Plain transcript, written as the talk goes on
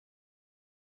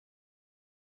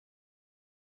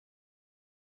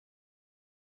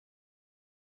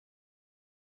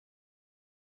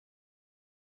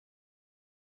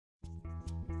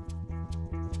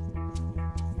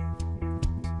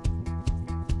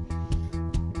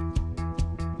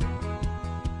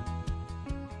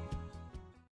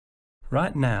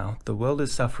Right now, the world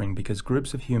is suffering because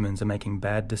groups of humans are making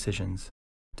bad decisions.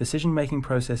 Decision-making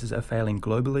processes are failing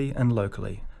globally and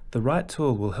locally. The right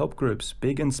tool will help groups,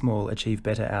 big and small, achieve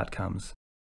better outcomes.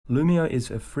 Loomio is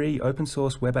a free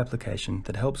open-source web application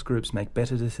that helps groups make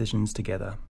better decisions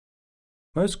together.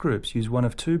 Most groups use one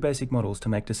of two basic models to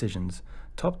make decisions,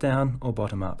 top-down or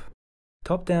bottom-up.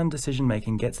 Top-down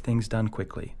decision-making gets things done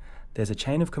quickly. There's a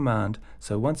chain of command,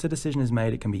 so once a decision is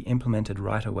made, it can be implemented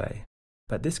right away.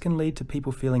 But this can lead to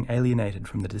people feeling alienated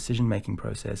from the decision-making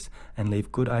process and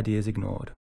leave good ideas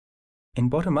ignored. In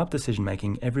bottom-up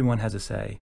decision-making, everyone has a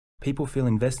say. People feel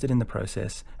invested in the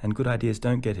process, and good ideas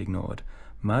don't get ignored.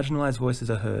 Marginalized voices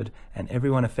are heard, and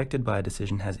everyone affected by a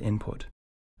decision has input.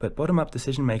 But bottom-up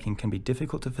decision-making can be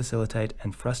difficult to facilitate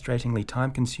and frustratingly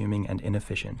time-consuming and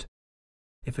inefficient.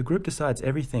 If a group decides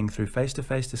everything through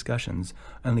face-to-face discussions,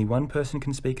 only one person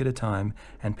can speak at a time,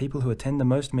 and people who attend the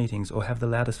most meetings or have the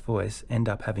loudest voice end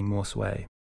up having more sway.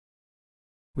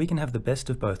 We can have the best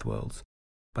of both worlds.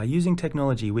 By using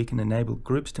technology, we can enable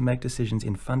groups to make decisions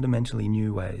in fundamentally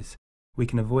new ways. We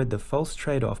can avoid the false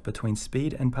trade-off between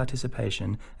speed and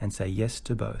participation and say yes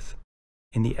to both.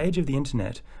 In the age of the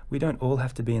internet, we don't all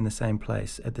have to be in the same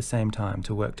place at the same time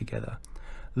to work together.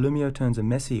 Loomio turns a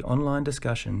messy online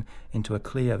discussion into a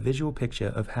clear visual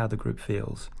picture of how the group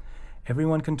feels.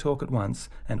 Everyone can talk at once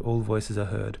and all voices are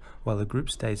heard, while the group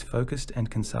stays focused and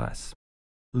concise.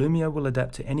 Loomio will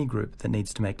adapt to any group that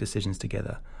needs to make decisions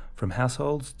together, from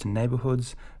households to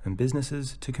neighborhoods and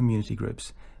businesses to community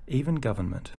groups, even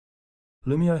government.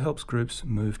 Loomio helps groups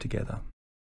move together.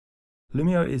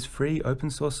 Loomio is free open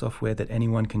source software that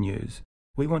anyone can use.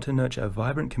 We want to nurture a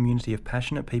vibrant community of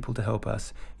passionate people to help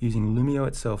us, using Loomio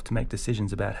itself to make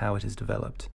decisions about how it is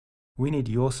developed. We need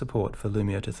your support for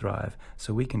Loomio to thrive,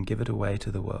 so we can give it away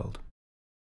to the world.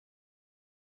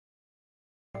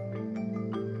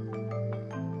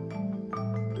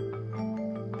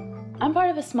 I'm part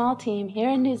of a small team here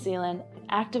in New Zealand of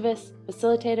activists,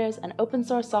 facilitators, and open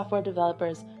source software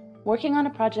developers working on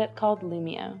a project called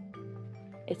Loomio.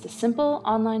 It's a simple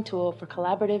online tool for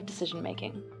collaborative decision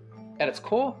making. At its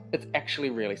core, it's actually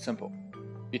really simple.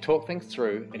 You talk things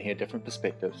through and hear different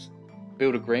perspectives,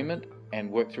 build agreement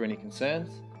and work through any concerns,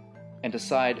 and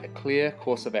decide a clear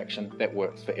course of action that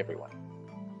works for everyone.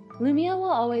 Loomio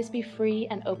will always be free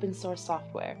and open source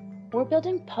software. We're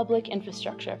building public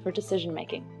infrastructure for decision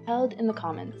making, held in the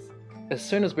commons. As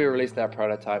soon as we released our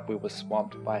prototype, we were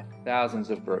swamped by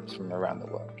thousands of groups from around the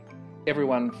world.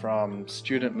 Everyone from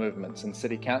student movements and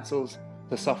city councils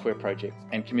to software projects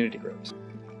and community groups.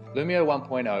 Loomio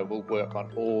 1.0 will work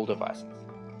on all devices,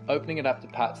 opening it up to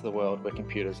parts of the world where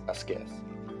computers are scarce.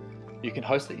 You can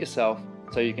host it yourself,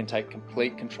 so you can take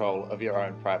complete control of your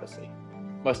own privacy.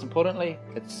 Most importantly,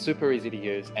 it's super easy to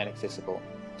use and accessible,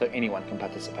 so anyone can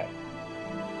participate.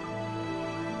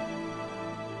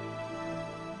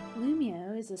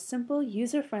 Loomio is a simple,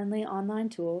 user-friendly online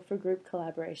tool for group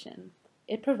collaboration.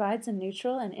 It provides a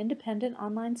neutral and independent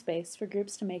online space for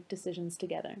groups to make decisions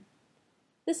together.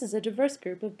 This is a diverse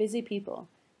group of busy people.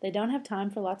 They don't have time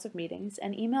for lots of meetings,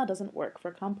 and email doesn't work for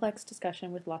complex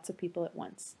discussion with lots of people at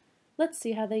once. Let's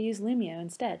see how they use Loomio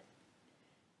instead.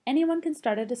 Anyone can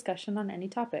start a discussion on any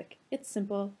topic. It's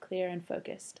simple, clear, and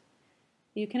focused.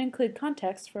 You can include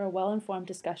context for a well-informed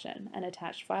discussion and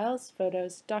attach files,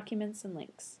 photos, documents, and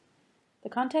links. The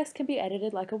context can be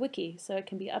edited like a wiki, so it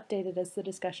can be updated as the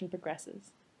discussion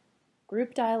progresses.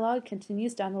 Group dialogue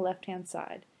continues down the left-hand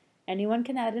side. Anyone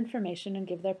can add information and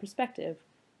give their perspective.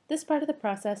 This part of the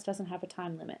process doesn't have a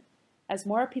time limit. As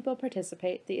more people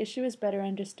participate, the issue is better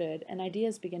understood and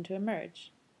ideas begin to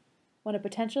emerge. When a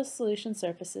potential solution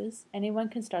surfaces, anyone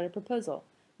can start a proposal,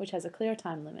 which has a clear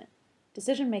time limit.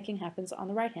 Decision-making happens on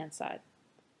the right-hand side.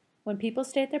 When people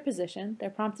state their position,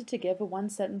 they're prompted to give a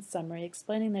one-sentence summary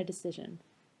explaining their decision.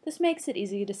 This makes it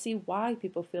easy to see why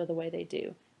people feel the way they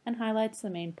do, and highlights the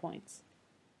main points.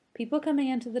 People coming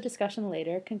into the discussion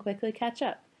later can quickly catch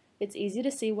up. It's easy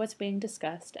to see what's being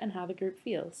discussed and how the group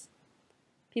feels.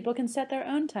 People can set their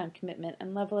own time commitment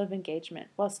and level of engagement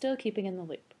while still keeping in the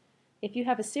loop. If you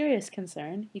have a serious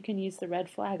concern, you can use the red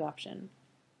flag option.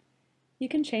 You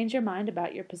can change your mind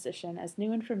about your position as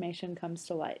new information comes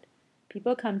to light.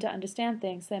 People come to understand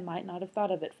things they might not have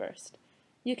thought of at first.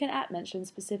 You can @mention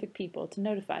specific people to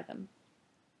notify them.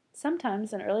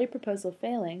 Sometimes an early proposal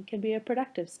failing can be a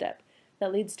productive step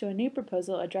that leads to a new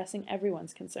proposal addressing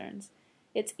everyone's concerns.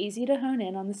 It's easy to hone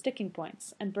in on the sticking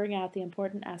points and bring out the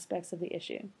important aspects of the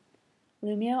issue.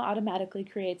 Loomio automatically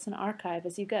creates an archive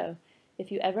as you go.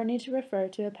 If you ever need to refer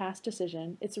to a past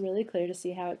decision, it's really clear to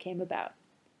see how it came about.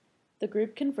 The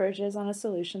group converges on a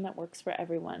solution that works for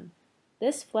everyone.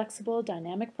 This flexible,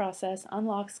 dynamic process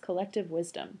unlocks collective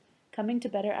wisdom, coming to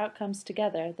better outcomes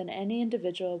together than any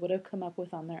individual would have come up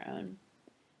with on their own.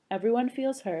 Everyone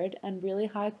feels heard, and really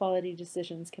high-quality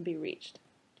decisions can be reached.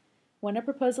 When a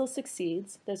proposal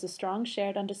succeeds, there's a strong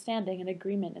shared understanding and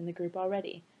agreement in the group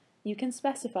already. You can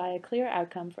specify a clear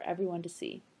outcome for everyone to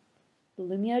see. The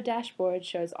Loomio dashboard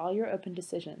shows all your open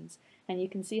decisions, and you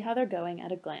can see how they're going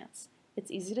at a glance. It's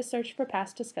easy to search for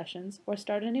past discussions or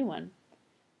start a new one.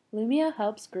 Loomio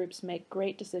helps groups make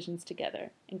great decisions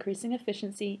together, increasing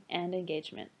efficiency and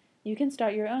engagement. You can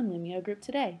start your own Loomio group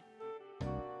today.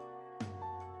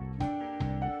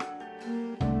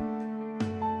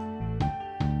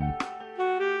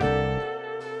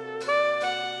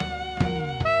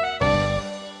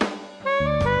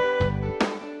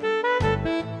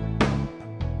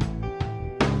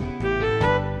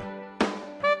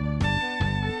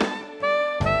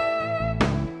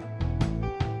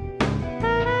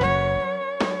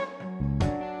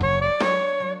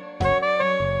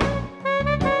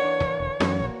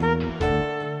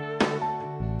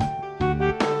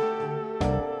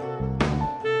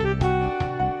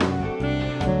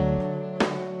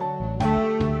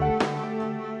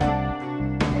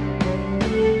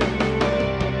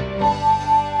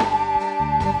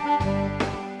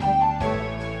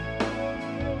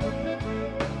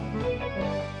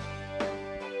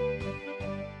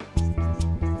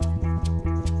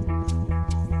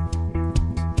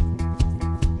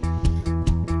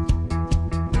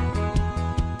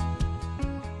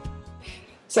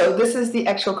 So this is the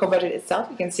actual co-budget itself.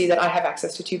 You can see that I have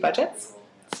access to 2 budgets.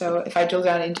 So if I drill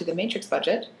down into the matrix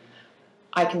budget,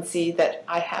 I can see that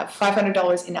I have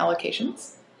 $500 in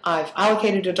allocations. I've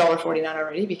allocated $1.49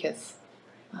 already because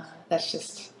that's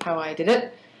just how I did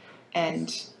it. And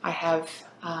I have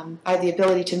the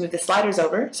ability to move the sliders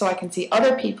over so I can see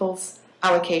other people's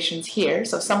allocations here.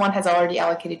 So someone has already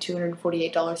allocated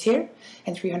 $248 here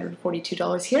and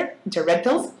 $342 here into red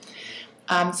pills.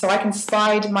 So I can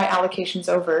slide my allocations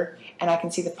over and I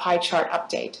can see the pie chart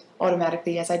update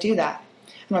automatically as I do that.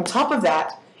 And on top of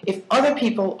that, if other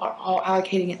people are all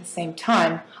allocating at the same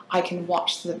time, I can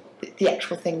watch the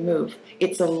actual thing move.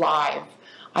 It's alive.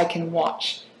 I can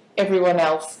watch everyone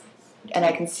else and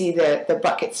I can see the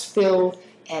buckets fill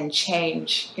and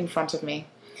change in front of me.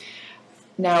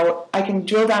 Now I can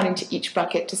drill down into each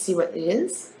bucket to see what it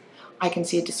is. I can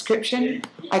see a description.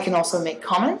 I can also make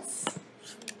comments.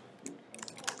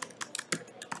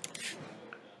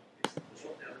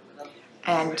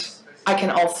 And I can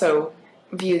also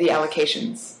view the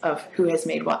allocations of who has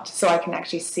made what. So I can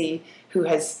actually see who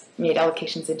has made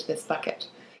allocations into this bucket.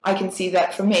 I can see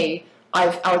that for me,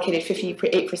 I've allocated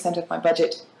 58% of my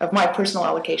budget, of my personal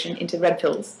allocation, into red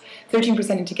pills,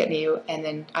 13% into Get New, and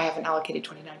then I haven't allocated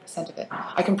 29% of it.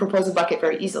 I can propose a bucket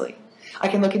very easily. I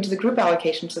can look into the group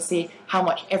allocations to see how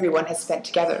much everyone has spent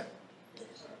together.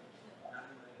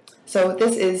 So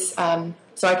this is,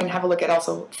 so I can have a look at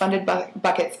also funded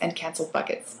buckets and cancelled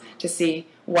buckets to see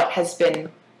what has been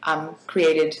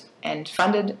created and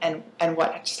funded and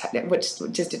what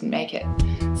just didn't make it.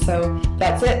 So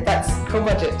that's it. That's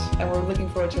co-budget, and we're looking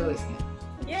forward to releasing it.